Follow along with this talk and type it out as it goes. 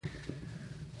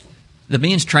The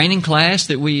men's training class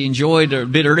that we enjoyed a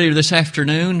bit earlier this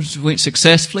afternoon went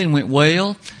successfully and went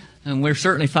well. And we're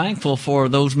certainly thankful for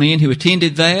those men who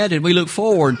attended that, and we look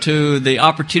forward to the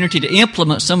opportunity to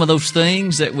implement some of those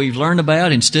things that we've learned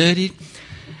about and studied.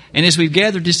 And as we've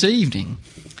gathered this evening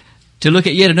to look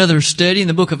at yet another study in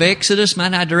the book of Exodus,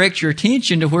 might I direct your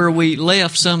attention to where we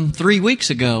left some 3 weeks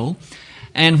ago.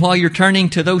 And while you're turning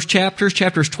to those chapters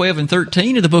 12 and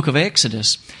 13 of the book of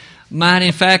Exodus, might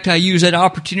in fact I use that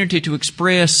opportunity to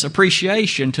express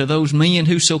appreciation to those men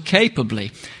who so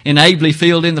capably and ably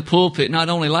filled in the pulpit not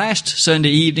only last Sunday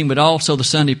evening but also the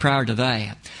Sunday prior to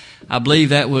that. I believe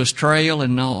that was Trail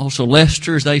and also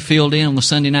Lester as they filled in on the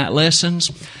Sunday night lessons.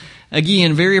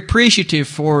 Again, very appreciative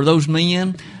for those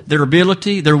men, their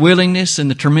ability, their willingness,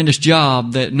 and the tremendous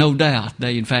job that no doubt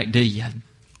they in fact did.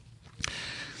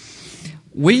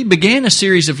 We began a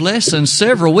series of lessons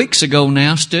several weeks ago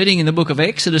now studying in the book of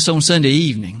Exodus on Sunday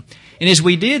evening. And as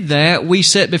we did that, we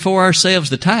set before ourselves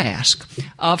the task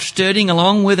of studying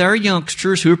along with our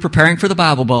youngsters who are preparing for the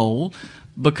Bible Bowl,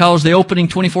 because the opening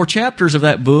 24 chapters of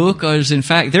that book is in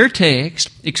fact their text,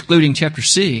 excluding chapter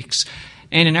 6.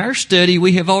 And in our study,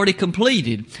 we have already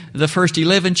completed the first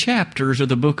 11 chapters of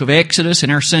the book of Exodus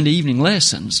in our Sunday evening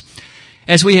lessons.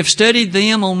 As we have studied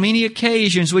them on many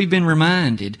occasions, we've been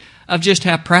reminded of just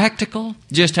how practical,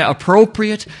 just how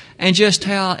appropriate, and just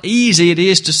how easy it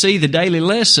is to see the daily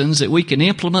lessons that we can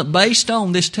implement based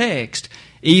on this text,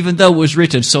 even though it was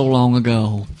written so long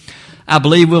ago. I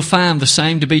believe we'll find the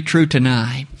same to be true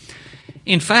tonight.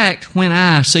 In fact, When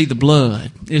I See the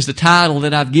Blood is the title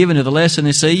that I've given to the lesson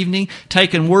this evening,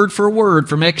 taken word for word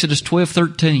from Exodus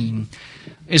 12:13.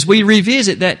 As we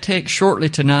revisit that text shortly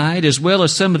tonight, as well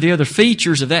as some of the other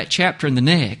features of that chapter and the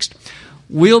next,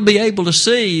 we'll be able to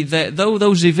see that though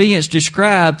those events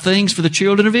describe things for the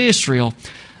children of Israel,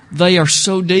 they are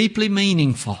so deeply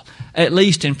meaningful, at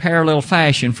least in parallel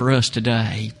fashion for us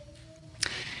today.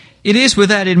 It is with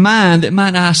that in mind that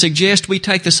might I suggest we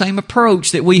take the same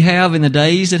approach that we have in the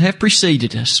days that have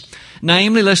preceded us.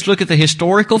 Namely, let's look at the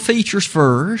historical features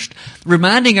first,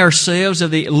 reminding ourselves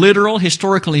of the literal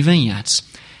historical events,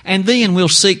 and then we'll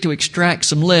seek to extract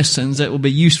some lessons that will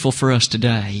be useful for us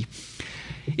today.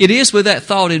 It is with that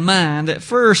thought in mind that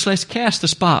first let's cast the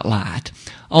spotlight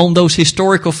on those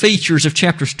historical features of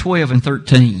chapters 12 and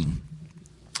 13.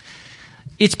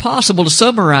 It's possible to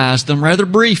summarize them rather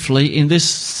briefly in this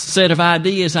set of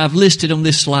ideas I've listed on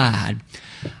this slide.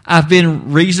 I've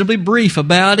been reasonably brief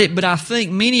about it, but I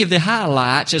think many of the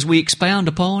highlights as we expound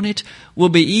upon it will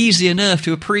be easy enough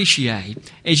to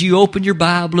appreciate as you open your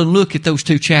Bible and look at those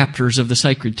 2 chapters of the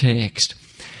sacred text.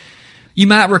 You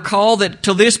might recall that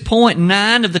till this point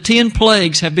 9 of the 10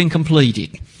 plagues have been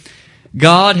completed.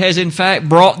 God has in fact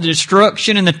brought the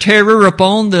destruction and the terror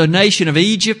upon the nation of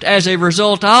Egypt as a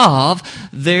result of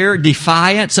their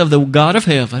defiance of the God of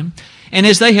heaven. And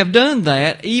as they have done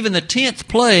that, even the 10th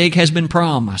plague has been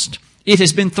promised. It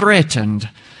has been threatened.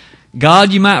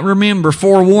 God, you might remember,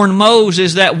 forewarned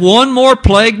Moses that one more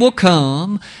plague will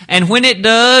come, and when it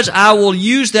does, I will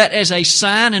use that as a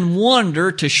sign and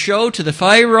wonder to show to the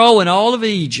Pharaoh and all of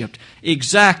Egypt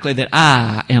exactly that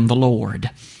I am the Lord.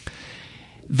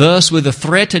 Thus, with the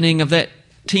threatening of that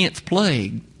 10th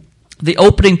plague, the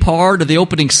opening part of the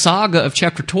opening saga of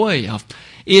chapter 12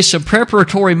 is some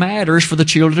preparatory matters for the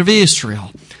children of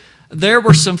Israel. There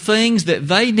were some things that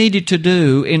they needed to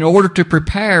do in order to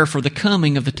prepare for the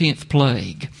coming of the 10th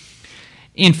plague.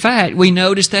 In fact, we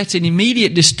notice that's an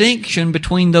immediate distinction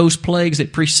between those plagues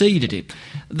that preceded it.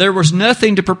 There was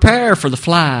nothing to prepare for the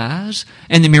flies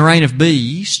and the murrain of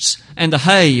beasts and the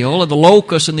hail and the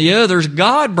locusts and the others.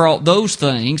 God brought those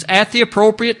things at the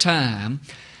appropriate time.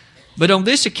 But on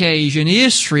this occasion,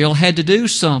 Israel had to do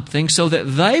something so that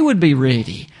they would be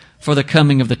ready for the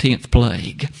coming of the 10th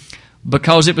plague.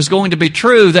 Because it was going to be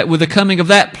true that with the coming of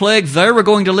that plague, they were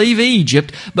going to leave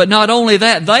Egypt. But not only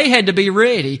that, they had to be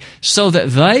ready so that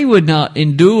they would not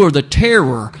endure the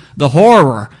terror, the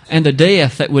horror, and the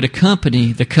death that would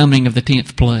accompany the coming of the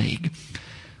 10th plague.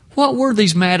 What were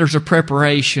these matters of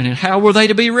preparation, and how were they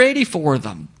to be ready for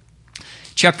them?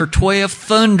 Chapter 12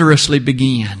 thunderously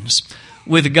begins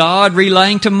with God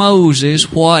relaying to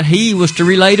Moses what he was to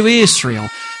relay to Israel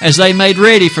as they made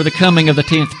ready for the coming of the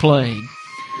 10th plague.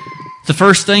 The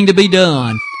first thing to be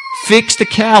done, fix the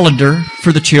calendar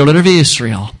for the children of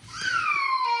Israel.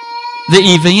 The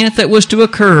event that was to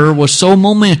occur was so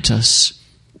momentous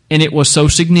and it was so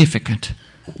significant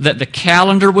that the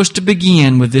calendar was to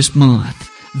begin with this month.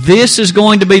 This is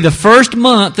going to be the first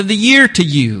month of the year to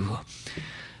you.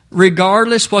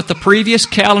 Regardless what the previous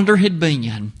calendar had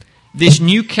been, this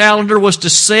new calendar was to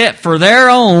set for their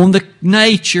own the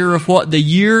nature of what the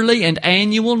yearly and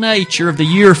annual nature of the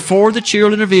year for the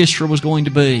children of Israel was going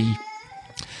to be.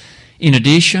 In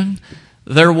addition,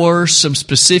 there were some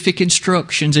specific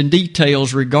instructions and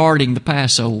details regarding the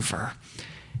Passover.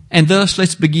 And thus,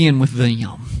 let's begin with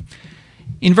them.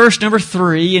 In verse number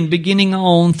 3, and beginning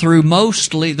on through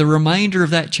mostly the remainder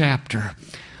of that chapter,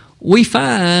 we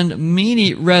find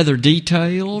many rather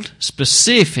detailed,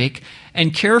 specific,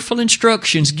 and careful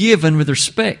instructions given with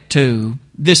respect to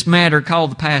this matter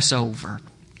called the Passover.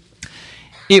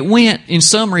 It went in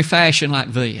summary fashion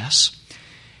like this.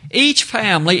 Each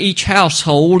family, each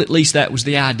household, at least that was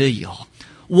the ideal,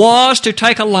 was to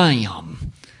take a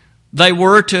lamb. They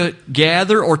were to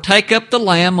gather or take up the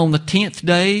lamb on the 10th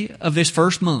day of this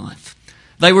first month.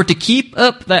 They were to keep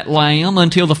up that lamb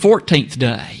until the 14th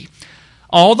day.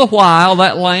 All the while,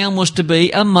 that lamb was to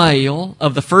be a male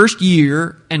of the first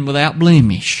year and without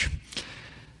blemish.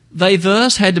 They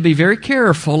thus had to be very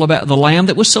careful about the lamb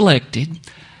that was selected,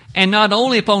 and not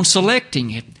only upon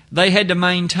selecting it, they had to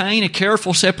maintain a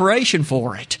careful separation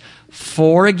for it,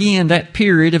 for again that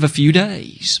period of a few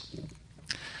days.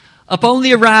 Upon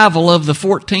the arrival of the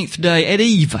 14th day at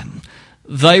even,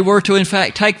 they were to in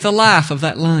fact take the life of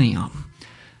that lamb.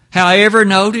 However,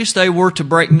 notice they were to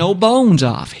break no bones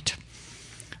of it.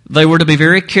 They were to be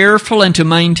very careful and to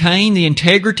maintain the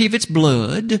integrity of its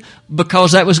blood,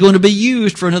 because that was going to be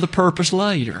used for another purpose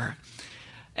later.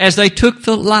 As they took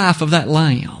the life of that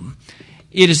lamb,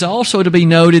 it is also to be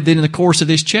noted that in the course of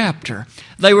this chapter,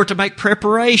 they were to make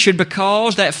preparation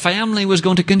because that family was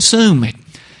going to consume it.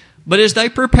 But as they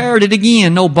prepared it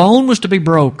again, no bone was to be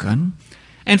broken,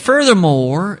 and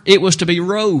furthermore, it was to be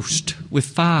roasted with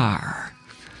fire.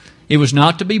 It was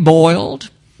not to be boiled.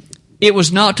 It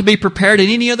was not to be prepared in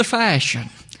any other fashion.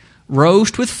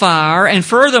 Roast with fire, and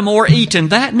furthermore, eaten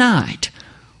that night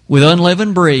with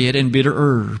unleavened bread and bitter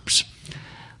herbs.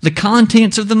 The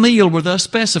contents of the meal were thus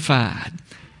specified.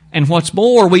 And what's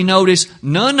more, we notice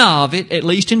none of it, at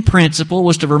least in principle,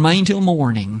 was to remain till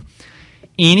morning.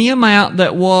 Any amount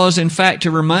that was, in fact,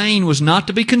 to remain was not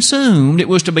to be consumed. It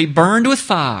was to be burned with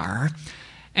fire.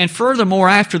 And furthermore,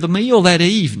 after the meal that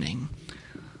evening,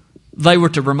 they were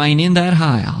to remain in that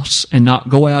house and not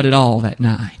go out at all that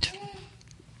night.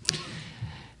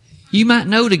 You might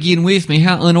note again with me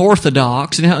how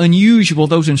unorthodox and how unusual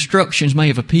those instructions may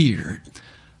have appeared.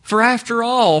 For after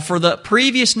all, for the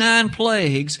previous 9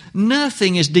 plagues,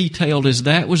 nothing as detailed as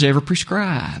that was ever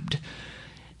prescribed.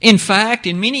 In fact,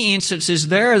 in many instances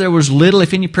there was little,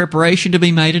 if any, preparation to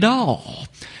be made at all.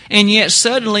 And yet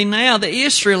suddenly now the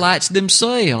Israelites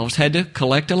themselves had to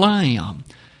collect a lamb,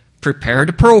 prepare it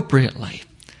appropriately,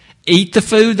 eat the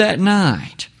food that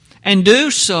night, and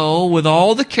do so with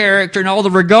all the character and all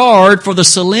the regard for the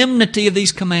solemnity of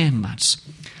these commandments.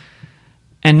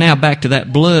 And now back to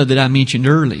that blood that I mentioned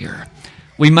earlier.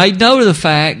 We made note of the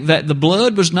fact that the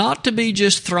blood was not to be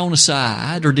just thrown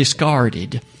aside or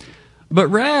discarded, but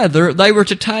rather they were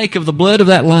to take of the blood of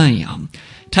that lamb,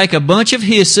 take a bunch of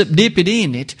hyssop, dip it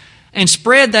in it, and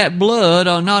spread that blood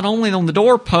not only on the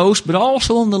doorpost, but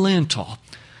also on the lintel.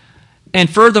 And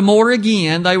furthermore,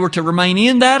 again, they were to remain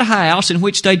in that house in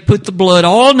which they'd put the blood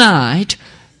all night,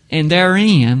 and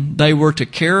therein they were to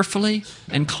carefully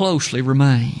and closely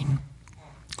remain.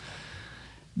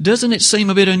 Doesn't it seem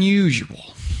a bit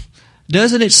unusual?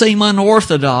 Doesn't it seem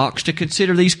unorthodox to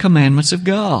consider these commandments of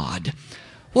God?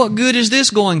 What good is this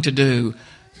going to do?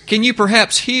 Can you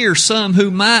perhaps hear some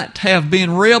who might have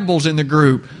been rebels in the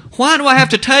group? Why do I have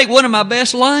to take one of my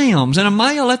best lambs, and a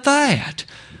male at that,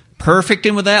 perfect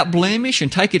and without blemish,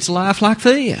 and take its life like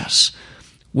this?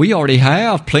 We already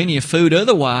have plenty of food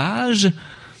otherwise.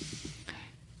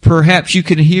 Perhaps you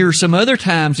can hear some other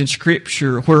times in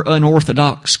Scripture where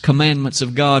unorthodox commandments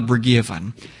of God were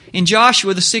given. In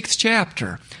Joshua, the 6th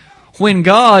chapter, when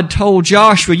God told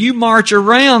Joshua, you march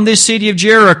around this city of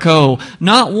Jericho,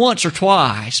 not once or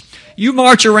twice. You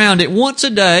march around it once a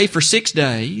day for 6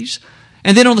 days,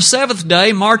 and then on the 7th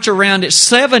day, march around it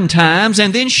 7 times,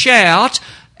 and then shout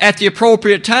at the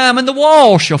appropriate time, and the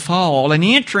wall shall fall, and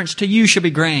entrance to you shall be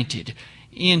granted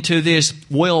into this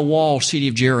well-walled city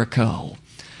of Jericho.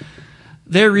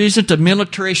 There isn't a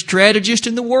military strategist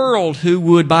in the world who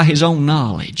would, by his own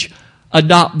knowledge,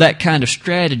 adopt that kind of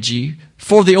strategy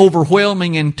for the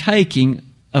overwhelming and taking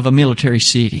of a military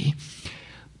city.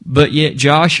 But yet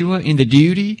Joshua, in the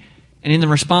duty and in the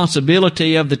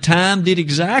responsibility of the time, did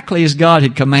exactly as God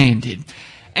had commanded.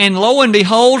 And lo and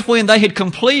behold, when they had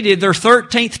completed their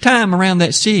 13th time around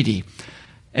that city,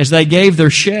 as they gave their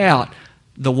shout,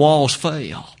 the walls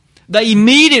fell. They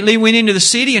immediately went into the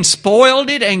city and spoiled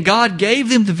it, and God gave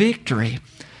them the victory.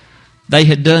 They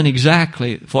had done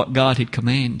exactly what God had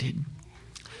commanded.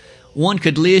 One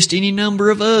could list any number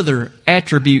of other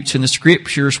attributes in the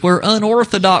Scriptures where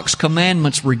unorthodox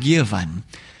commandments were given.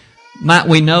 Might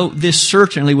we note, this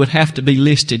certainly would have to be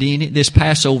listed in it, this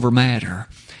Passover matter.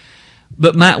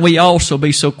 But might we also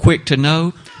be so quick to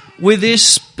note, with this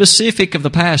specific of the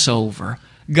Passover,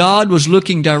 God was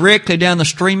looking directly down the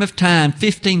stream of time,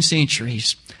 15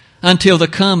 centuries, until the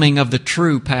coming of the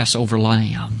true Passover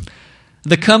Lamb.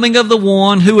 The coming of the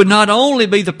one who would not only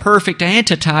be the perfect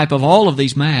antitype of all of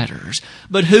these matters,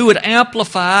 but who would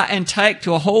amplify and take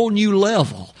to a whole new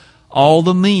level all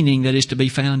the meaning that is to be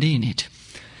found in it.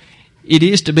 It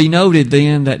is to be noted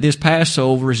then that this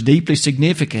Passover is deeply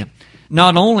significant,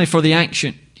 not only for the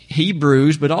ancient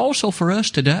Hebrews, but also for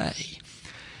us today.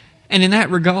 And in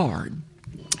that regard,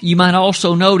 you might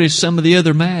also notice some of the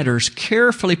other matters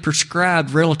carefully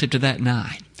prescribed relative to that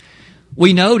night.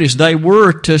 We notice they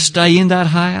were to stay in that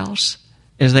house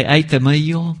as they ate the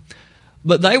meal,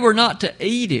 but they were not to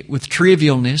eat it with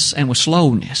trivialness and with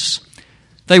slowness.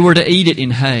 They were to eat it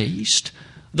in haste,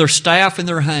 their staff in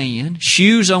their hand,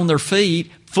 shoes on their feet,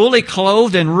 fully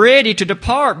clothed and ready to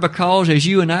depart, because as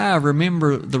you and I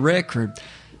remember the record,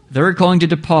 they're going to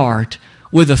depart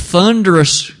with a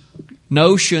thunderous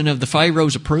notion of the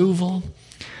Pharaoh's approval.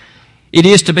 It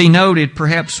is to be noted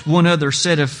perhaps one other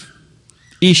set of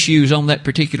issues on that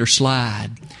particular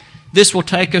slide. This will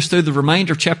take us through the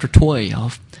remainder of chapter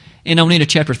 12 and on into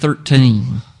chapter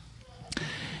 13.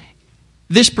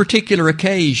 This particular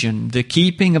occasion, the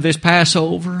keeping of this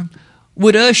Passover,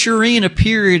 would usher in a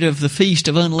period of the Feast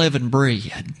of Unleavened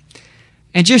Bread.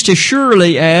 And just as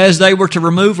surely as they were to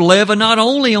remove leaven not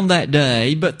only on that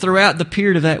day, but throughout the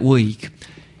period of that week,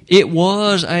 it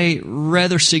was a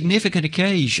rather significant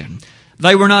occasion.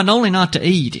 They were not only not to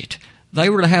eat it, they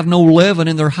were to have no leaven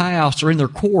in their house or in their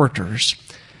quarters.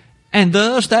 And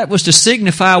thus that was to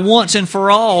signify once and for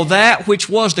all that which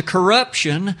was the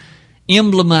corruption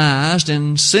emblemized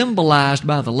and symbolized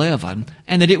by the leaven,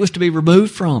 and that it was to be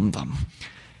removed from them.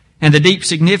 And the deep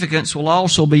significance will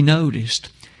also be noticed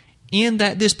in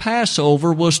that this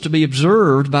Passover was to be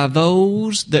observed by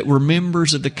those that were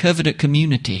members of the covenant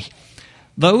community,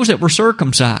 those that were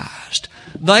circumcised.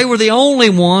 They were the only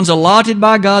ones allotted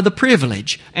by God the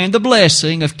privilege and the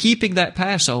blessing of keeping that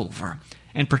Passover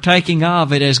and partaking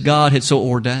of it as God had so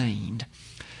ordained.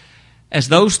 As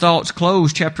those thoughts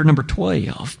close chapter number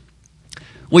 12,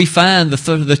 we find the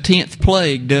 10th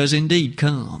plague does indeed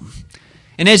come.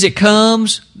 And as it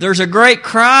comes, there's a great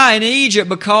cry in Egypt,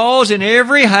 because in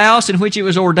every house in which it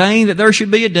was ordained that there should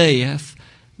be a death,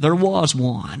 there was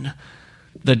one.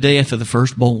 The death of the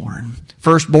firstborn.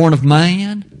 Firstborn of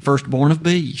man, firstborn of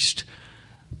beast.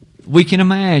 We can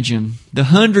imagine the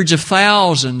hundreds of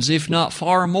thousands, if not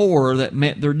far more, that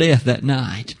met their death that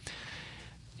night.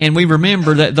 And we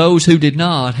remember that those who did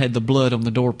not had the blood on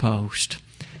the doorpost.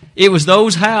 It was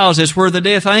those houses where the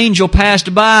death angel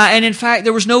passed by, and in fact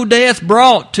there was no death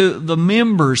brought to the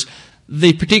members,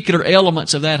 the particular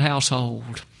elements of that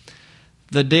household.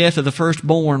 The death of the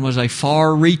firstborn was a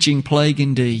far-reaching plague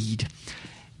indeed.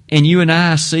 And you and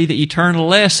I see the eternal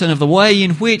lesson of the way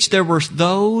in which there were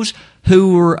those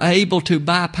who were able to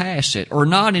bypass it, or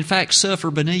not in fact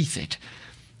suffer beneath it.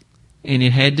 And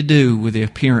it had to do with the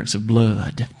appearance of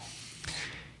blood.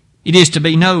 It is to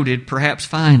be noted, perhaps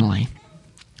finally,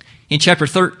 in chapter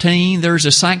 13, there's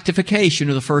a sanctification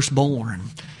of the firstborn.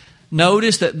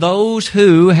 Notice that those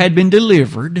who had been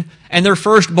delivered and their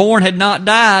firstborn had not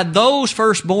died, those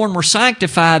firstborn were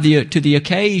sanctified to the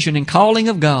occasion and calling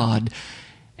of God.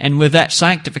 And with that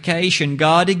sanctification,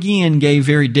 God again gave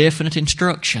very definite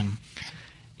instruction.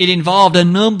 It involved a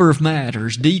number of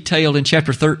matters detailed in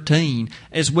chapter 13,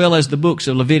 as well as the books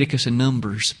of Leviticus and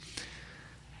Numbers.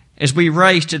 As we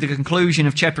race to the conclusion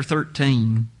of chapter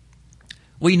 13,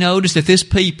 we notice that this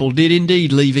people did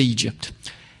indeed leave Egypt.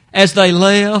 As they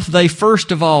left, they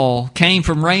first of all came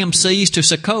from Ramses to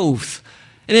Succoth.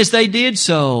 And as they did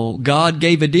so, God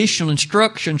gave additional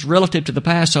instructions relative to the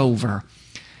Passover.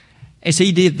 As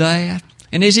He did that,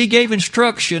 and as He gave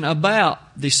instruction about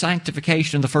the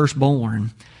sanctification of the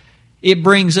firstborn, it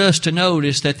brings us to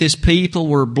notice that this people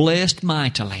were blessed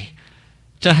mightily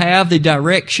to have the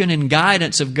direction and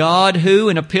guidance of God, who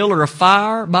in a pillar of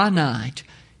fire by night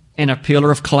and a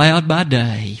pillar of cloud by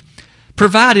day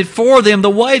provided for them the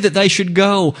way that they should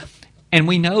go. And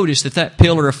we notice that that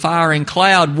pillar of fire and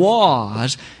cloud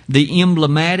was the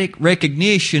emblematic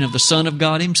recognition of the Son of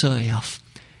God Himself.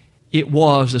 It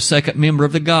was the second member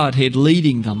of the Godhead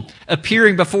leading them,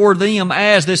 appearing before them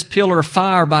as this pillar of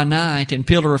fire by night and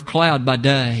pillar of cloud by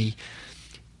day.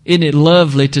 Isn't it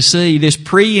lovely to see this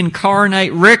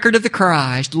pre-incarnate record of the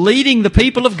Christ leading the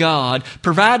people of God,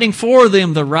 providing for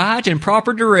them the right and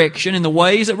proper direction in the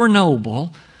ways that were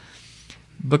noble?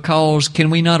 Because can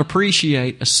we not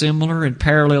appreciate a similar and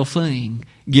parallel thing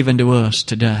given to us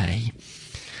today?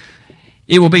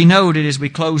 It will be noted as we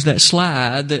close that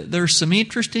slide that there's some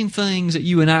interesting things that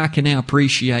you and I can now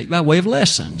appreciate by way of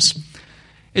lessons,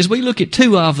 as we look at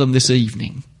two of them this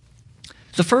evening.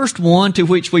 The first one to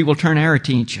which we will turn our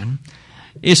attention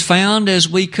is found as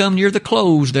we come near the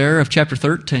close there of chapter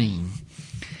 13.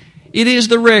 It is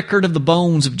the record of the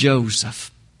bones of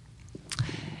Joseph.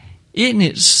 Isn't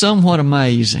it somewhat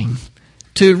amazing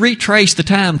to retrace the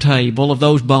timetable of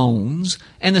those bones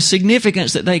and the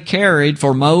significance that they carried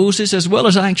for Moses as well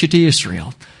as ancient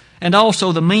Israel, and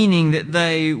also the meaning that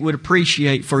they would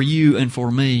appreciate for you and for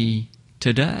me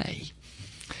today?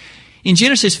 In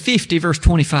Genesis 50, verse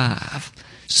 25,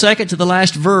 second to the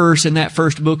last verse in that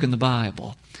first book in the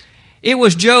Bible, it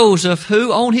was Joseph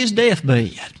who, on his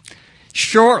deathbed,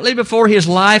 shortly before his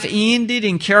life ended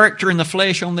in character in the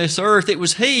flesh on this earth, it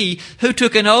was he who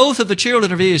took an oath of the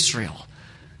children of Israel.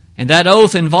 And that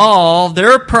oath involved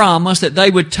their promise that they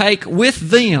would take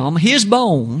with them his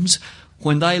bones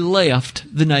when they left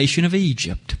the nation of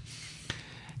Egypt.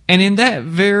 And in that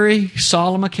very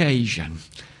solemn occasion,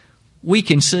 we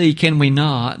can see, can we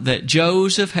not, that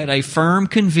Joseph had a firm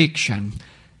conviction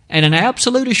and an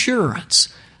absolute assurance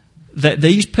that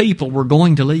these people were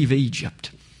going to leave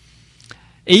Egypt.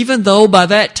 Even though by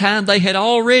that time they had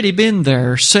already been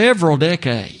there several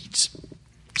decades.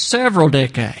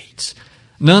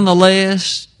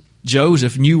 Nonetheless,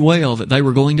 Joseph knew well that they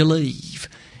were going to leave.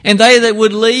 And they that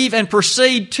would leave and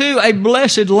proceed to a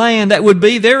blessed land that would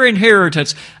be their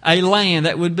inheritance, a land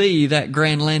that would be that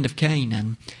grand land of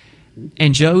Canaan.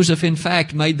 And Joseph, in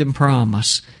fact, made them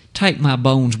promise, take my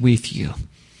bones with you.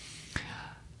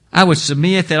 I would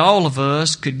submit that all of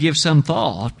us could give some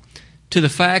thought to the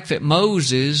fact that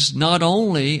Moses not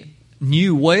only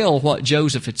knew well what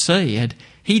Joseph had said,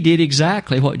 he did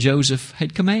exactly what Joseph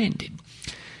had commanded.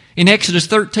 In Exodus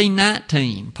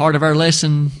 13:19, part of our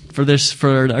lesson for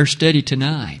our study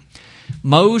tonight,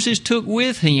 Moses took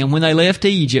with him when they left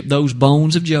Egypt those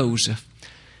bones of Joseph.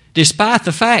 Despite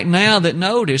the fact now that,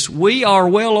 notice, we are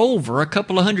well over a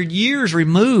couple of 100 years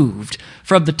removed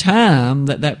from the time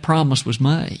that that promise was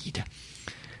made.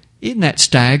 Isn't that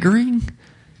staggering?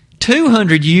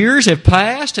 200 years have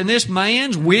passed and this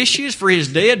man's wishes for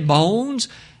his dead bones,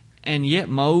 and yet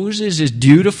Moses is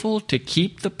dutiful to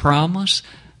keep the promise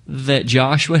that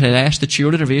Joshua had asked the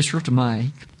children of Israel to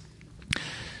make.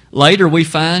 Later we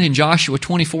find in Joshua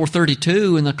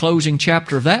 24:32, in the closing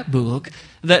chapter of that book,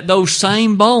 that those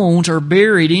same bones are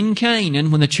buried in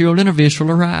Canaan when the children of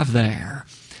Israel arrive there.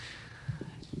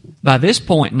 By this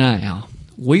point now,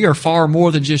 we are far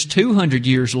more than just 200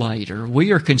 years later.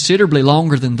 We are considerably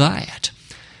longer than that.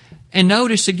 And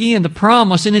notice again, the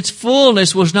promise in its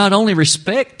fullness was not only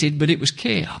respected, but it was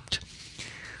kept.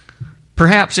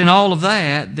 Perhaps in all of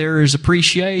that, there is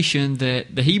appreciation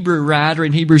that the Hebrew writer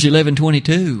in Hebrews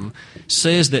 11:22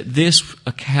 says that this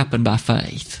happened by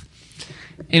faith.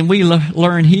 And we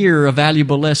learn here a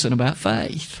valuable lesson about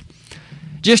faith.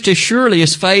 Just as surely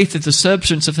as faith is the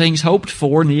substance of things hoped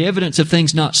for and the evidence of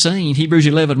things not seen, Hebrews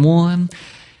 11:1,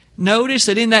 notice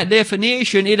that in that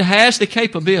definition it has the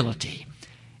capability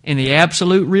and the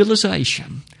absolute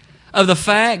realization of the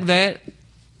fact that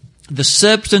the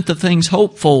substance of things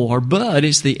hoped for, but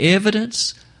it's the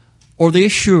evidence or the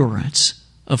assurance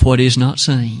of what is not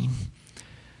seen.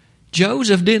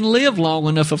 Joseph didn't live long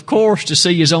enough, of course, to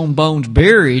see his own bones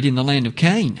buried in the land of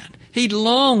Canaan. He'd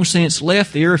long since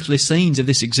left the earthly scenes of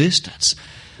this existence.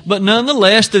 But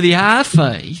nonetheless, through the eye of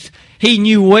faith, he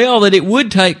knew well that it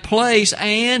would take place,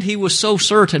 and he was so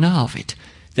certain of it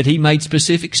that he made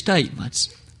specific statements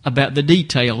about the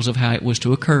details of how it was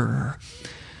to occur.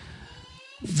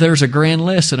 There's a grand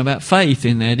lesson about faith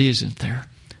in that, isn't there?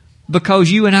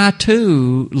 Because you and I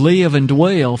too live and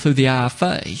dwell through the eye of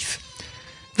faith.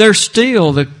 There's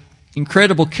still the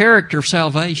incredible character of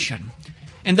salvation.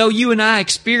 And though you and I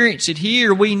experience it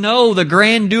here, we know the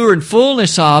grandeur and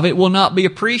fullness of it will not be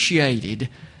appreciated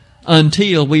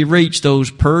until we reach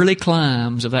those pearly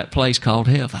climbs of that place called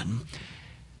heaven.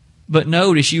 But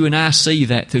notice you and I see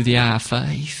that through the eye of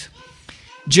faith.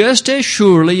 Just as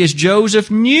surely as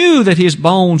Joseph knew that his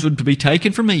bones would be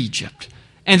taken from Egypt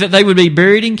and that they would be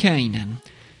buried in Canaan,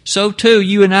 so too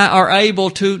you and I are able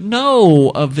to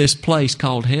know of this place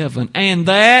called heaven, and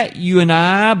that you and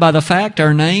I, by the fact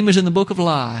our name is in the book of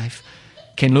life,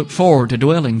 can look forward to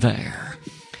dwelling there.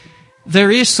 There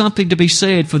is something to be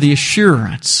said for the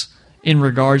assurance in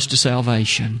regards to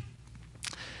salvation.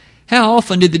 How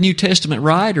often did the New Testament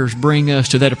writers bring us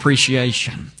to that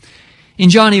appreciation? In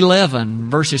John 11,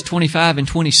 verses 25 and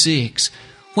 26,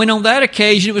 when on that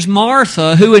occasion it was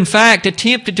Martha who in fact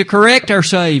attempted to correct our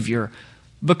Savior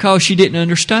because she didn't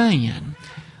understand,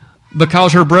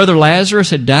 because her brother Lazarus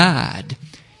had died.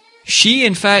 She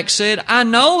in fact said, I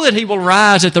know that He will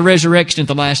rise at the resurrection at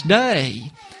the last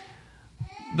day.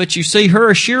 But you see, her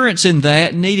assurance in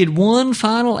that needed one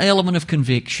final element of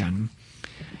conviction,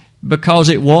 because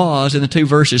it was in the two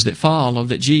verses that follow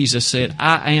that Jesus said,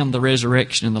 I am the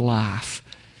resurrection and the life.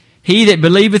 He that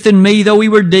believeth in me, though he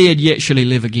were dead, yet shall he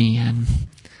live again.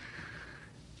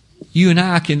 You and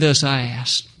I can thus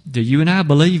ask, do you and I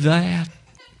believe that?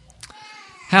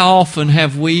 How often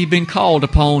have we been called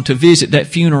upon to visit that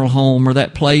funeral home or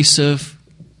that place of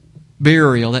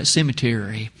burial, that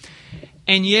cemetery?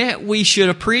 And yet we should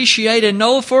appreciate and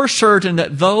know for certain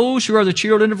that those who are the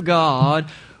children of God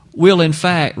will in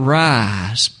fact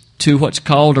rise to what's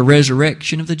called a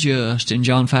resurrection of the just in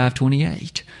John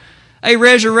 5:28. A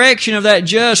resurrection of that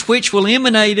just which will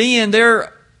emanate in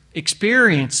their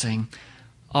experiencing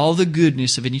all the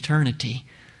goodness of an eternity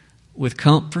with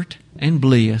comfort and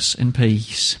bliss and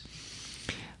peace.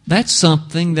 That's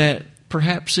something that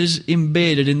perhaps is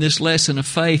embedded in this lesson of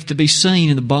faith to be seen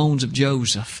in the bones of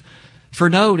Joseph. For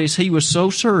notice, he was so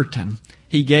certain.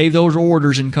 He gave those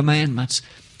orders and commandments.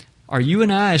 Are you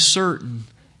and I as certain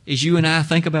as you and I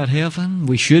think about heaven?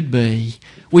 We should be.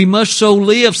 We must so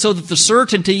live so that the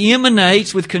certainty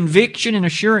emanates with conviction and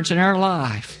assurance in our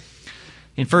life.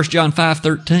 In 1 John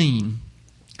 5:13,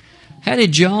 how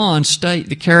did John state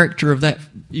the character of that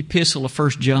epistle of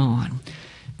 1 John?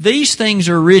 These things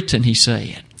are written, he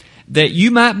said, that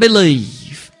you might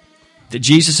believe that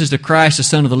Jesus is the Christ, the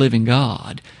Son of the living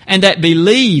God, and that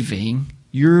believing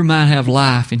you might have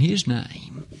life in His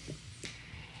name.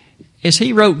 As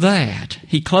he wrote that,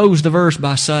 he closed the verse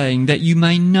by saying that you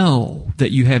may know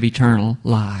that you have eternal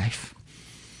life.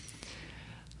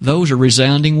 Those are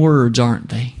resounding words, aren't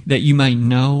they? That you may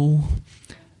know.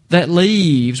 That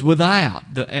leaves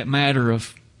without the matter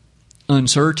of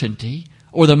uncertainty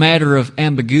or the matter of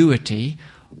ambiguity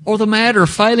or the matter of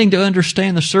failing to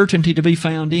understand the certainty to be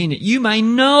found in it. You may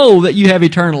know that you have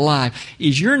eternal life.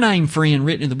 Is your name, friend,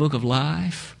 written in the book of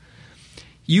life?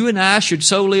 You and I should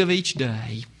so live each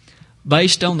day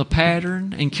based on the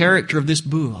pattern and character of this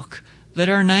book that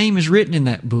our name is written in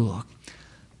that book.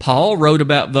 Paul wrote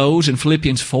about those in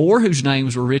Philippians 4 whose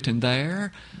names were written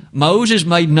there. Moses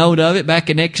made note of it back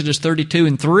in Exodus 32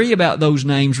 and 3 about those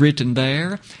names written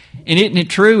there. And isn't it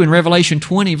true in Revelation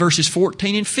 20 verses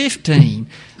 14 and 15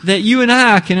 that you and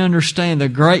I can understand the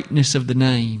greatness of the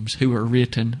names who are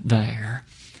written there?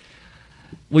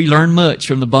 We learn much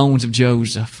from the bones of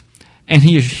Joseph and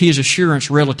his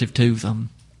assurance relative to them.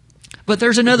 But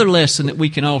there's another lesson that we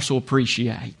can also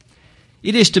appreciate.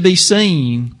 It is to be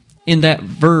seen in that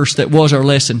verse that was our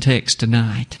lesson text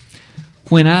tonight.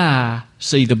 When I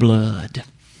see the blood.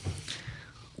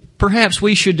 Perhaps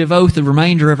we should devote the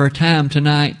remainder of our time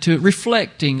tonight to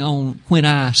reflecting on when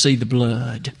I see the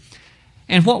blood.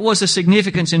 And what was the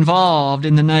significance involved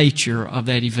in the nature of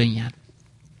that event?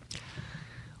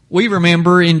 We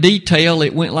remember in detail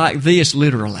it went like this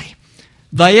literally.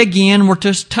 They again were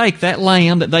to take that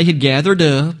lamb that they had gathered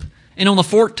up, and on the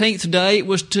 14th day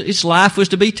its life was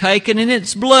to be taken and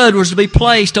its blood was to be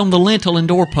placed on the lintel and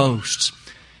doorposts.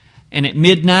 And at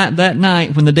midnight that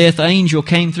night when the death angel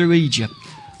came through Egypt,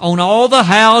 on all the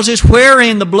houses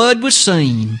wherein the blood was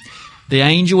seen, the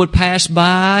angel would pass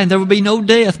by and there would be no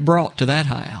death brought to that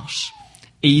house,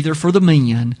 either for the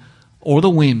men or the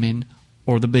women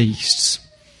or the beasts.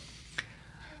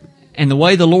 And the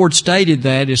way the Lord stated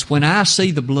that is, when I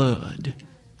see the blood,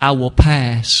 I will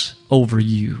pass over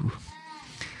you.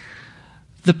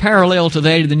 The parallel to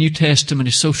that in the New Testament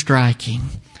is so striking,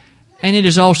 and it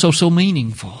is also so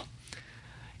meaningful.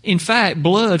 In fact,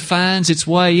 blood finds its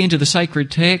way into the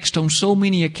sacred text on so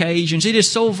many occasions. It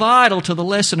is so vital to the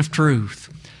lesson of truth.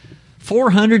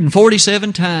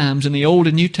 447 times in the Old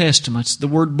and New Testaments the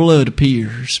word blood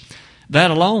appears.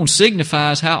 That alone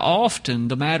signifies how often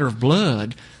the matter of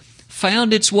blood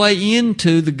found its way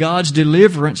into the God's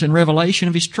deliverance and revelation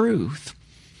of His truth.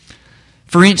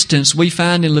 For instance, we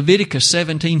find in Leviticus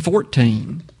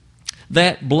 17:14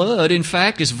 that blood, in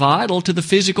fact, is vital to the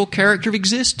physical character of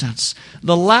existence.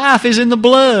 The life is in the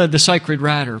blood, the sacred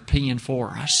writer penned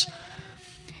for us.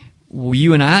 Well,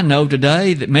 you and I know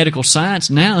today that medical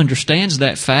science now understands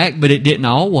that fact, but it didn't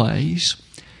always.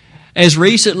 As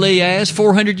recently as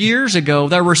 400 years ago,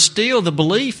 there was still the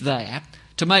belief that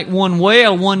to make one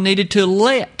well, one needed to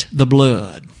let the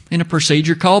blood in a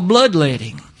procedure called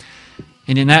bloodletting.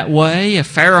 And in that way, a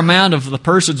fair amount of the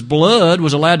person's blood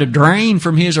was allowed to drain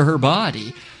from his or her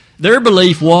body. Their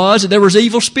belief was that there was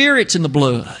evil spirits in the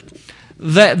blood,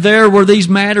 that there were these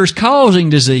matters causing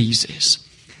diseases.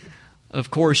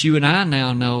 Of course, you and I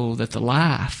now know that the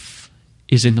life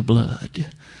is in the blood.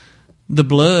 The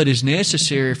blood is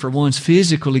necessary for one's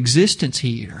physical existence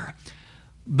here.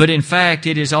 But in fact,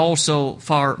 it is also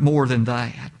far more than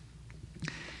that.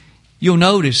 You'll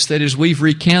notice that as we've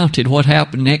recounted what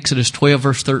happened in Exodus 12,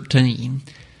 verse 13,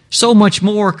 so much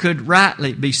more could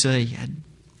rightly be said.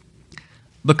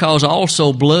 Because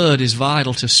also blood is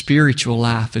vital to spiritual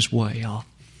life as well.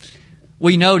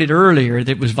 We noted earlier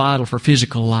that it was vital for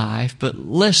physical life, but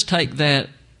let's take that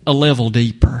a level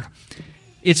deeper.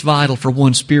 It's vital for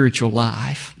one's spiritual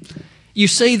life. You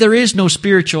see, there is no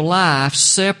spiritual life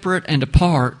separate and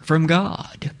apart from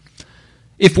God.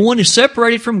 If one is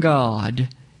separated from God,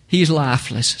 he is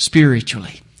lifeless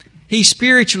spiritually. He's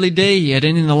spiritually dead,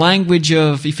 and in the language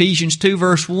of Ephesians 2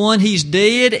 verse 1, he's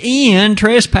dead in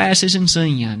trespasses and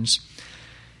sins.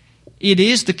 It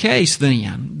is the case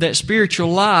then that spiritual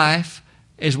life,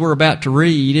 as we're about to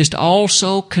read, is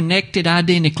also connected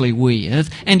identically with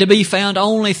and to be found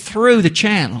only through the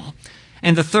channel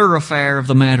and the thoroughfare of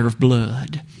the matter of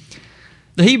blood.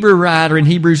 The Hebrew writer in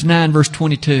Hebrews 9 verse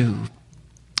 22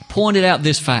 pointed out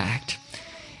this fact.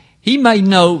 He made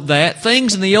note that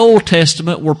things in the Old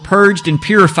Testament were purged and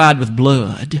purified with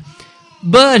blood,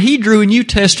 but he drew a New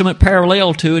Testament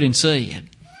parallel to it and said,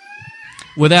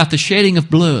 without the shedding of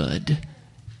blood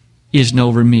is no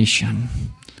remission.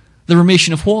 The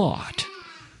remission of what?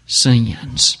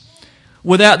 Sins.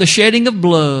 Without the shedding of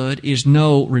blood is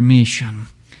no remission.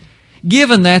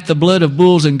 Given that the blood of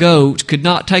bulls and goats could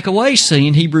not take away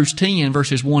sin, Hebrews 10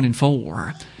 verses 1 and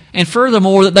 4, and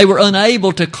furthermore that they were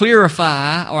unable to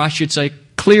clarify, or I should say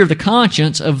clear the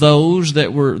conscience of those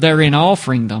that were therein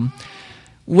offering them,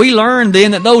 we learned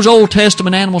then that those Old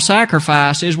Testament animal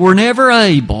sacrifices were never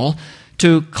able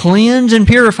to cleanse and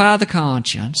purify the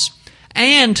conscience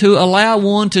and to allow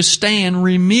one to stand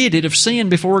remitted of sin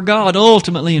before God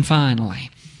ultimately and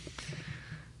finally.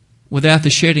 Without the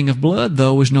shedding of blood,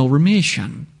 though, is no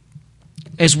remission.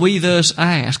 As we thus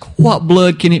ask, what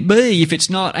blood can it be if it's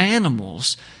not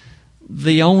animals?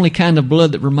 The only kind of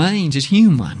blood that remains is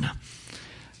human.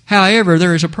 However,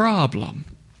 there is a problem.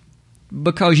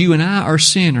 Because you and I are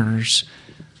sinners,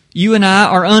 you and I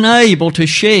are unable to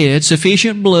shed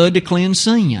sufficient blood to cleanse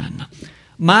sin.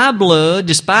 My blood,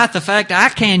 despite the fact I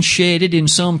can shed it in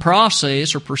some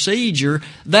process or procedure,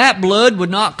 that blood would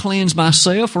not cleanse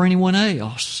myself or anyone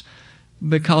else,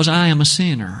 because I am a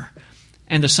sinner.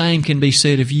 And the same can be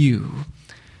said of you.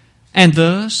 And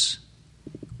thus,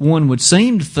 one would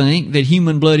seem to think that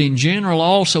human blood in general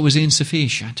also is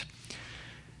insufficient.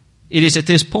 It is at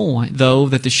this point, though,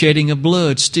 that the shedding of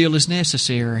blood still is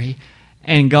necessary,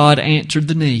 and God answered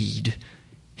the need.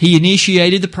 He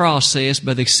initiated the process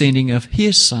by the sending of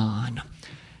His Son.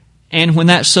 And when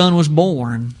that Son was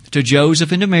born to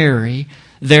Joseph and to Mary,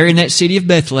 there in that city of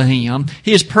Bethlehem,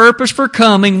 His purpose for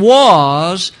coming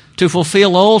was to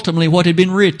fulfill ultimately what had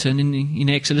been written in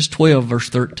Exodus 12, verse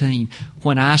 13.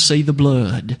 When I see the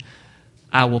blood,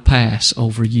 I will pass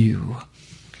over you.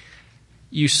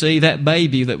 You see, that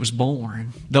baby that was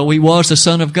born, though he was the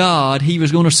Son of God, he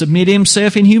was going to submit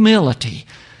himself in humility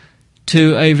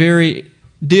to a very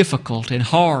difficult and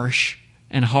harsh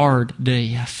and hard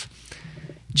death.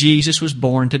 Jesus was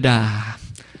born to die.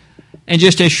 And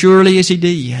just as surely as He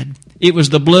did, it was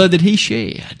the blood that He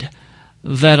shed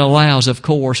that allows, of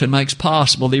course, and makes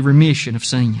possible the remission of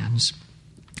sins.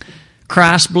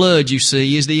 Christ's blood, you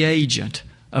see, is the agent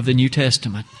of the New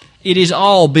Testament. It is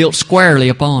all built squarely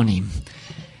upon Him.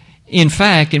 In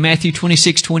fact, in Matthew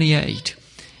 26:28,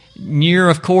 near,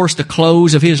 of course, the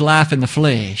close of His life in the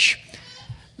flesh,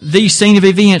 these scene of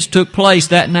events took place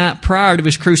that night prior to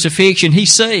His crucifixion. He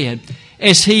said,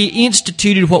 as He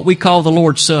instituted what we call the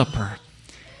Lord's Supper,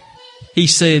 He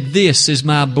said, "This is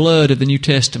my blood of the New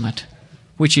Testament,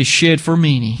 which is shed for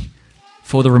many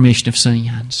for the remission of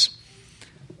sins."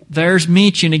 There's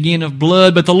mention again of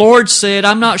blood, but the Lord said,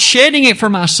 I'm not shedding it for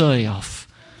myself.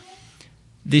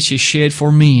 This is shed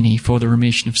for many for the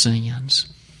remission of sins.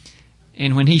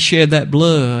 And when He shed that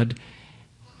blood,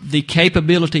 the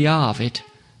capability of it,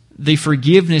 the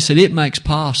forgiveness that it makes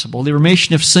possible, the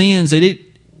remission of sins that it,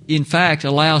 in fact,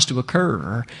 allows to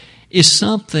occur, is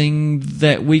something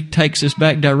that takes us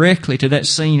back directly to that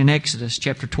scene in Exodus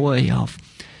chapter 12.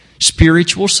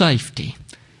 Spiritual safety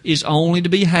is only to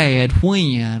be had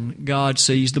when God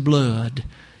sees the blood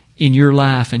in your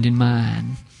life and in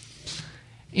mine.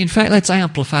 In fact, let's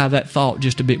amplify that thought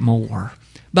just a bit more.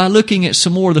 by looking at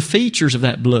some more of the features of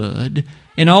that blood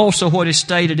and also what is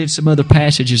stated in some other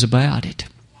passages about it.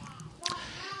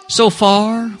 So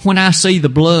far, when I see the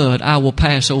blood, I will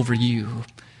pass over you.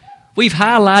 We've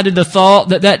highlighted the thought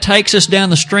that takes us down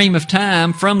the stream of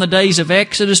time from the days of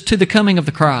Exodus to the coming of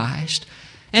the Christ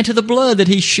and to the blood that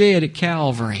He shed at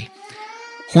Calvary.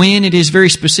 When it is very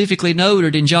specifically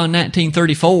noted in John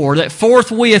 19:34 that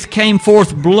forthwith came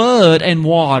forth blood and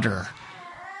water.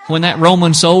 When that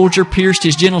Roman soldier pierced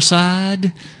His gentle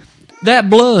side, that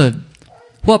blood,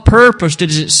 what purpose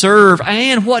does it serve,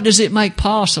 and what does it make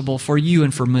possible for you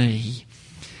and for me?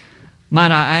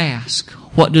 Might I ask,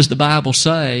 what does the Bible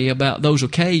say about those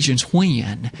occasions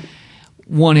when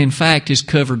one in fact is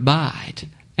covered by it,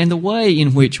 and the way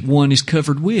in which one is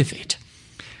covered with it?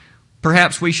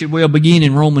 Perhaps we should well begin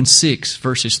in Romans 6,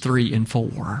 verses 3 and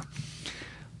 4.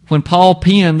 When Paul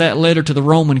penned that letter to the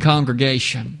Roman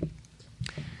congregation,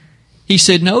 he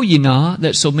said, "Know ye not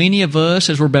that so many of us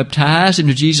as were baptized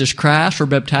into Jesus Christ were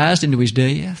baptized into His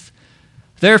death?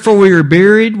 Therefore we were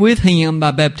buried with Him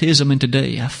by baptism into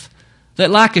death, that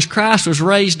like as Christ was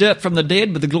raised up from the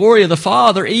dead by the glory of the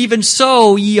Father, even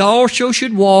so ye also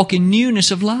should walk in newness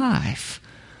of life."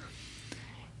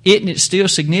 Isn't it still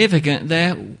significant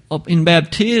that in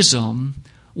baptism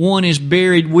one is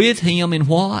buried with Him in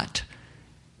what?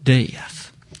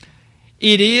 Death.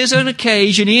 It is an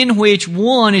occasion in which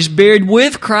one is buried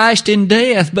with Christ in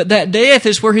death, but that death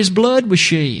is where His blood was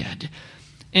shed.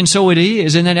 And so it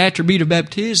is in that attribute of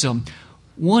baptism.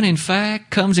 One, in fact,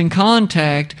 comes in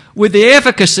contact with the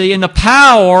efficacy and the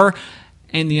power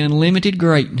and the unlimited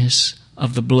greatness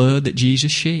of the blood that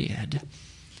Jesus shed.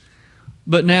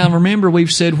 But now remember,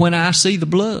 we've said, when I see the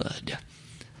blood.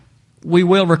 We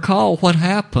will recall what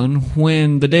happened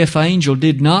when the deaf angel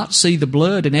did not see the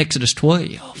blood in Exodus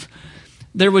 12.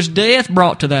 There was death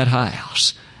brought to that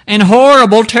house, and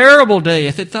horrible, terrible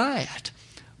death at that,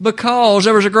 because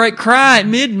there was a great cry at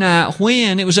midnight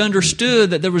when it was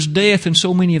understood that there was death in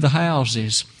so many of the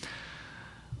houses.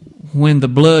 When the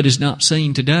blood is not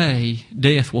seen today,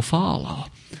 death will follow.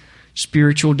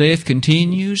 Spiritual death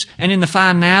continues, and in the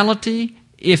finality,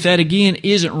 if that again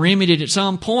isn't remedied at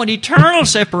some point, eternal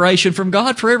separation from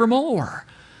God forevermore.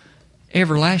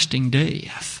 Everlasting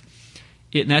death.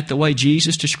 Isn't that the way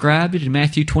Jesus described it in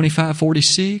Matthew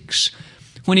 25:46?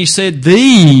 When He said,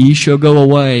 "These shall go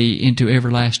away into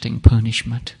everlasting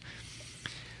punishment."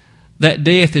 That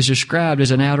death is described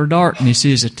as an outer darkness,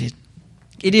 isn't it?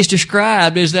 It is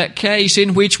described as that case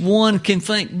in which one can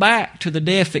think back to the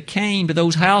death that came to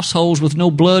those households with no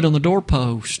blood on the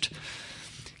doorpost.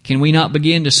 Can we not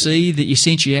begin to see the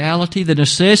essentiality, the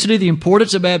necessity, the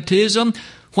importance of baptism?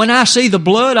 When I see the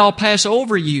blood, I'll pass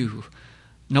over you.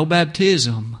 No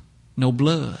baptism, no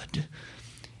blood.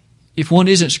 If one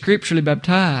isn't scripturally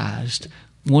baptized,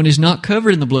 one is not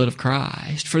covered in the blood of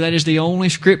Christ, for that is the only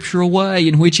scriptural way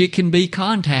in which it can be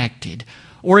contacted,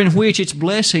 or in which its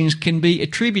blessings can be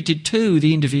attributed to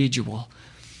the individual.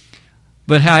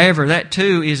 But however, that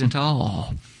too isn't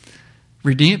all.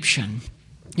 Redemption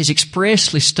is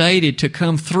expressly stated to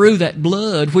come through that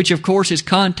blood, which of course is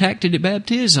contacted at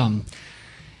baptism.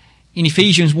 In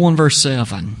Ephesians 1 verse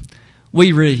 7,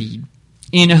 we read,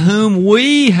 "In whom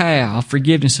we have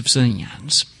forgiveness of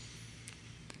sins,"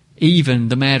 even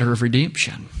the matter of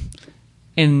redemption.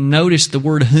 And notice the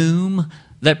word whom.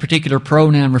 That particular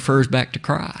pronoun refers back to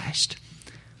Christ.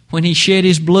 When He shed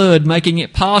His blood, making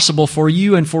it possible for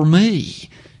you and for me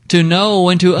to know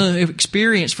and to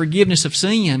experience forgiveness of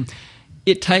sin,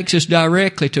 it takes us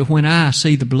directly to when I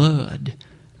see the blood,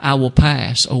 I will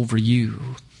pass over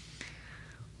you.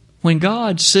 When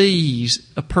God sees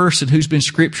a person who's been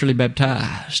scripturally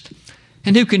baptized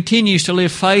and who continues to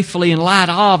live faithfully in light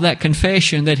of that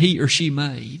confession that he or she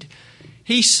made,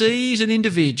 He sees an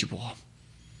individual.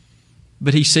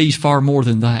 But He sees far more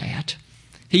than that.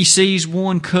 He sees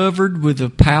one covered with the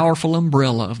powerful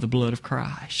umbrella of the blood of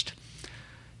Christ.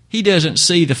 He doesn't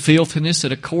see the filthiness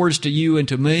that accords to you and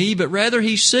to me, but rather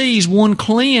He sees one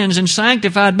cleansed and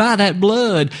sanctified by that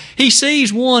blood. He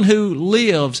sees one who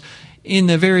lives in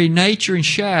the very nature and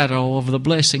shadow of the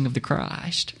blessing of the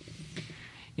Christ.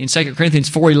 In 2 Corinthians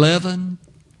 4:11,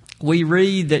 we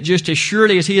read that just as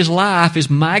surely as His life is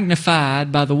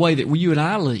magnified by the way that you and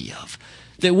I live,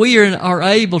 that we are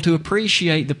able to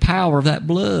appreciate the power of that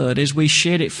blood as we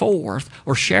shed it forth,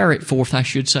 or share it forth, I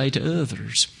should say, to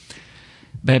others.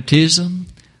 Baptism,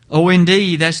 oh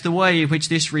indeed, that's the way in which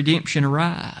this redemption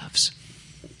arrives.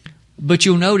 But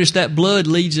you'll notice that blood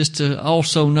leads us to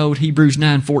also note Hebrews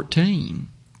 9:14.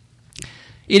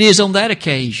 It is on that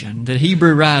occasion that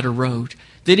Hebrew writer wrote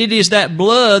that it is that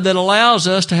blood that allows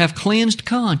us to have cleansed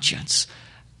conscience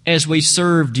as we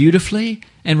serve dutifully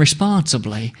and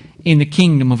responsibly in the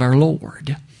kingdom of our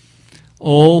Lord.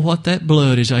 Oh, what that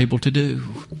blood is able to do.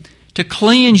 To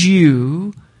cleanse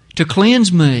you, to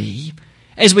cleanse me.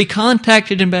 As we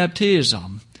contacted in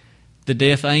baptism, the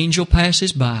death angel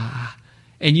passes by,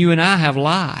 and you and I have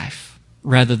life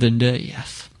rather than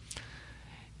death.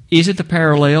 Isn't the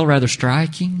parallel rather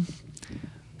striking?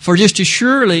 For just as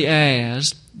surely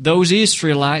as those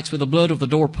Israelites with the blood of the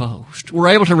doorpost were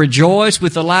able to rejoice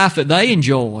with the life that they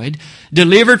enjoyed,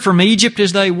 delivered from Egypt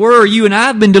as they were, you and I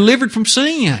have been delivered from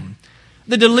sin.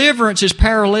 The deliverance is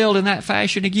paralleled in that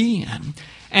fashion again.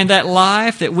 And that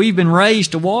life that we've been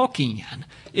raised to walk in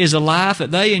is a life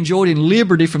that they enjoyed in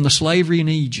liberty from the slavery in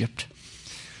Egypt.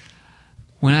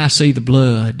 When I see the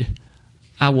blood,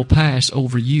 I will pass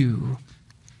over you.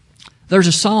 There's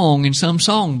a song in some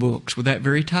songbooks with that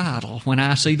very title, When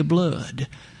I See the Blood.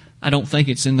 I don't think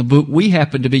it's in the book we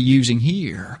happen to be using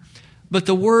here. But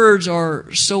the words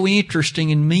are so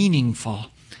interesting and meaningful.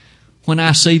 When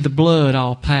I see the blood,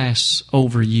 I'll pass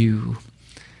over you.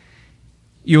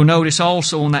 You'll notice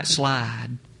also on that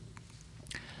slide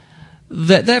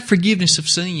that forgiveness of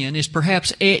sin is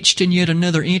perhaps etched in yet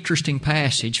another interesting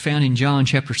passage found in John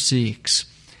chapter 6.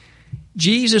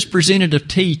 Jesus presented a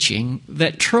teaching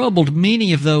that troubled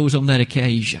many of those on that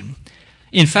occasion.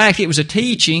 In fact, it was a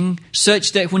teaching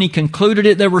such that when he concluded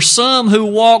it, there were some who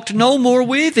walked no more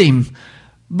with him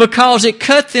because it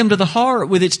cut them to the heart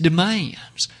with its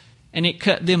demands, and it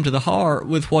cut them to the heart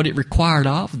with what it required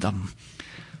of them.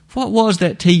 What was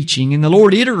that teaching? And the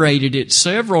Lord iterated it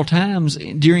several times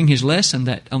during his lesson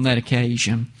on that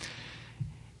occasion.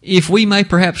 If we may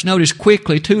perhaps notice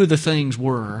quickly, two of the things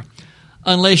were,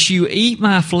 unless you eat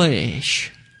my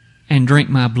flesh and drink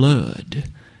my blood,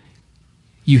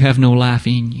 you have no life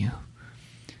in you.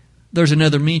 There's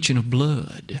another mention of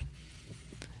blood.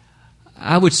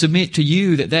 I would submit to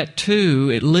you that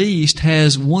too, at least,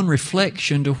 has one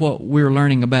reflection to what we're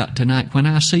learning about tonight. When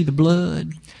I see the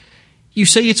blood, you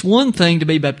see, it's one thing to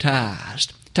be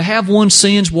baptized, to have one's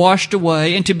sins washed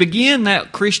away, and to begin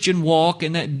that Christian walk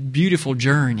and that beautiful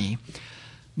journey.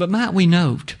 But might we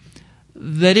note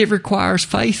that it requires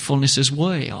faithfulness as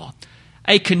well,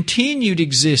 a continued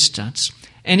existence.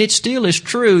 And it still is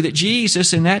true that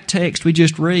Jesus, in that text we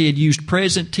just read, used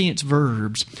present tense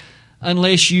verbs.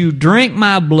 Unless you drink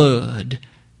my blood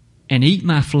and eat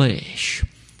my flesh,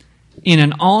 in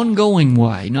an ongoing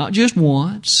way, not just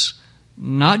once,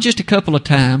 not just a couple of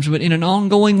times, but in an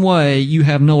ongoing way, you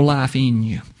have no life in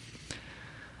you.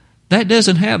 That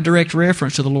doesn't have direct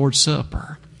reference to the Lord's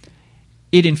Supper.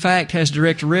 It, in fact, has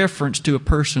direct reference to a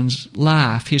person's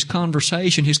life, his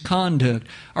conversation, his conduct.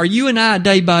 Are you and I,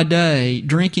 day by day,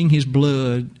 drinking his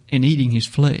blood and eating his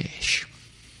flesh?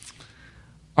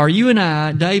 Are you and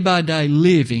I, day by day,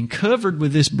 living covered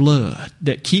with this blood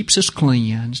that keeps us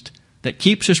cleansed, that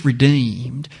keeps us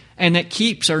redeemed, and that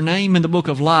keeps our name in the book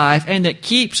of life, and that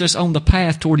keeps us on the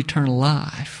path toward eternal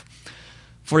life?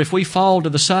 For if we fall to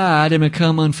the side and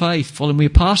become unfaithful and we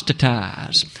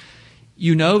apostatize,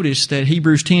 you notice that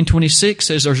Hebrews 10:26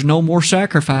 says there's no more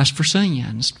sacrifice for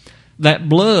sins. That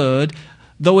blood,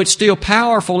 though it's still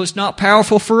powerful, it's not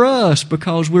powerful for us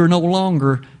because we're no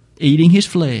longer eating his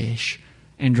flesh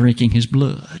and drinking his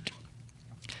blood.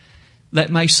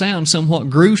 That may sound somewhat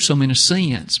gruesome in a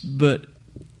sense, but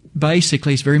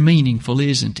basically it's very meaningful,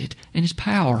 isn't it? And it's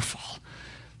powerful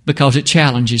because it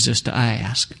challenges us to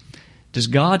ask, does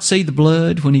God see the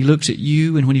blood when he looks at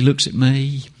you and when he looks at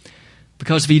me?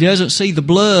 Because if he doesn't see the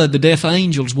blood, the death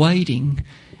angel's waiting.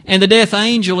 And the death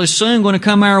angel is soon going to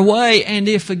come our way. And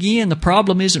if, again, the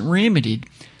problem isn't remedied,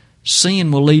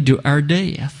 sin will lead to our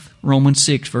death. Romans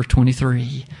 6, verse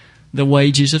 23. The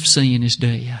wages of sin is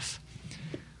death.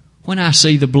 When I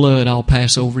see the blood, I'll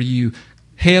pass over you.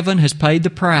 Heaven has paid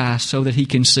the price so that he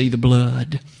can see the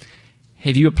blood.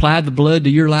 Have you applied the blood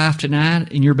to your life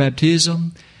tonight in your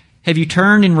baptism? Have you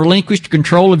turned and relinquished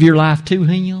control of your life to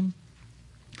him?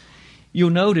 You'll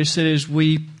notice that as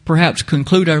we perhaps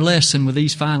conclude our lesson with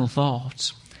these final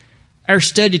thoughts, our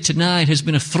study tonight has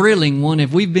been a thrilling one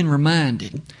as we've been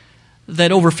reminded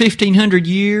that over 1,500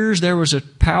 years there was a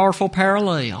powerful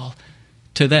parallel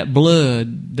to that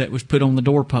blood that was put on the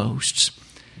doorposts.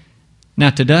 Now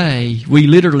today, we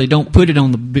literally don't put it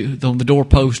on the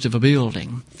doorpost of a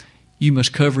building. You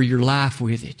must cover your life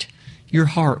with it, your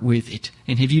heart with it.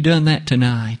 And have you done that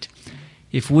tonight?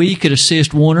 If we could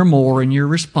assist one or more in your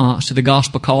response to the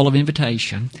gospel call of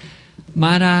invitation,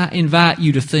 might I invite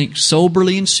you to think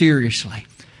soberly and seriously,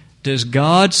 does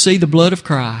God see the blood of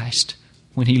Christ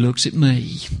when he looks at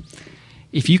me?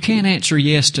 If you can't answer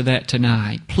yes to that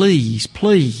tonight, please,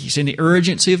 in the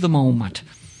urgency of the moment,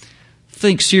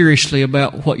 think seriously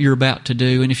about what you're about to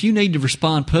do. And if you need to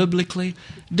respond publicly,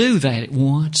 do that at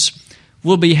once.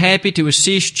 We'll be happy to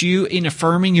assist you in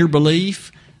affirming your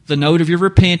belief, the note of your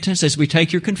repentance as we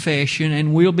take your confession,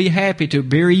 and we'll be happy to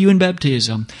bury you in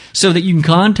baptism so that you can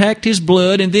contact His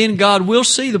blood, and then God will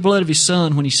see the blood of His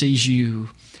Son when He sees you.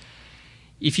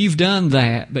 If you've done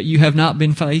that, but you have not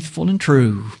been faithful and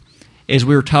true, as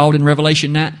we were taught in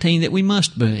Revelation 19 that we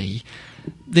must be,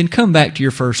 then come back to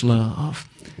your first love.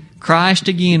 Christ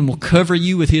again will cover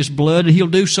you with His blood, and He'll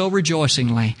do so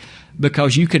rejoicingly,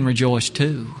 because you can rejoice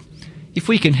too. If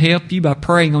we can help you by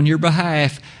praying on your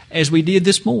behalf, as we did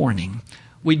this morning,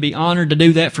 we'd be honored to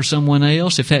do that for someone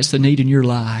else if that's the need in your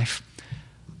life.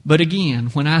 But again,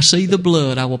 when I see the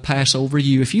blood, I will pass over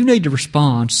you. If you need to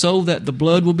respond so that the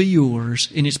blood will be yours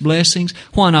in its blessings,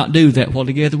 why not do that while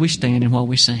together we stand and while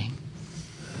we sing?